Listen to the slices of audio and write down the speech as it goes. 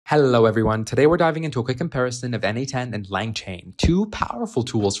Hello everyone, today we're diving into a quick comparison of n8n and LangChain, two powerful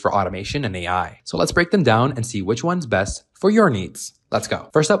tools for automation and AI. So let's break them down and see which one's best for your needs. Let's go.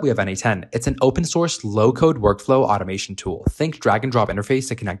 First up, we have n8n. It's an open source, low-code workflow automation tool. Think drag and drop interface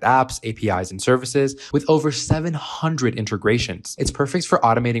to connect apps, APIs, and services with over 700 integrations. It's perfect for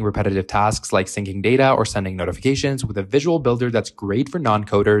automating repetitive tasks like syncing data or sending notifications with a visual builder that's great for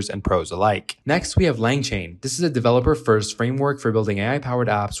non-coders and pros alike. Next, we have LangChain. This is a developer-first framework for building AI-powered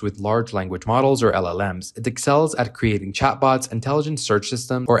apps with large language models or LLMs. It excels at creating chatbots, intelligent search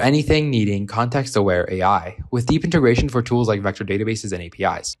systems, or anything needing context-aware AI, with deep integration for tools like vector databases and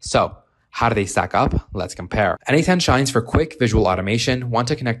APIs. So, how do they stack up? Let's compare. n8n shines for quick visual automation. Want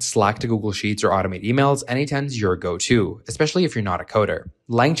to connect Slack to Google Sheets or automate emails? n8n's your go-to, especially if you're not a coder.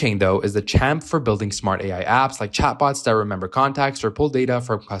 LangChain, though, is the champ for building smart AI apps like chatbots that remember context or pull data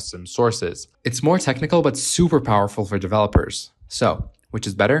from custom sources. It's more technical but super powerful for developers. So, which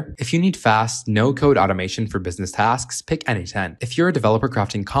is better? If you need fast, no-code automation for business tasks, pick n8n. If you're a developer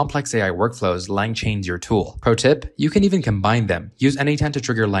crafting complex AI workflows, LangChain's your tool. Pro tip, you can even combine them. Use n8n to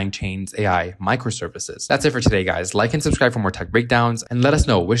trigger LangChain's AI microservices. That's it for today, guys. Like and subscribe for more tech breakdowns, and let us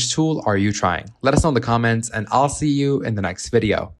know which tool are you trying. Let us know in the comments, and I'll see you in the next video.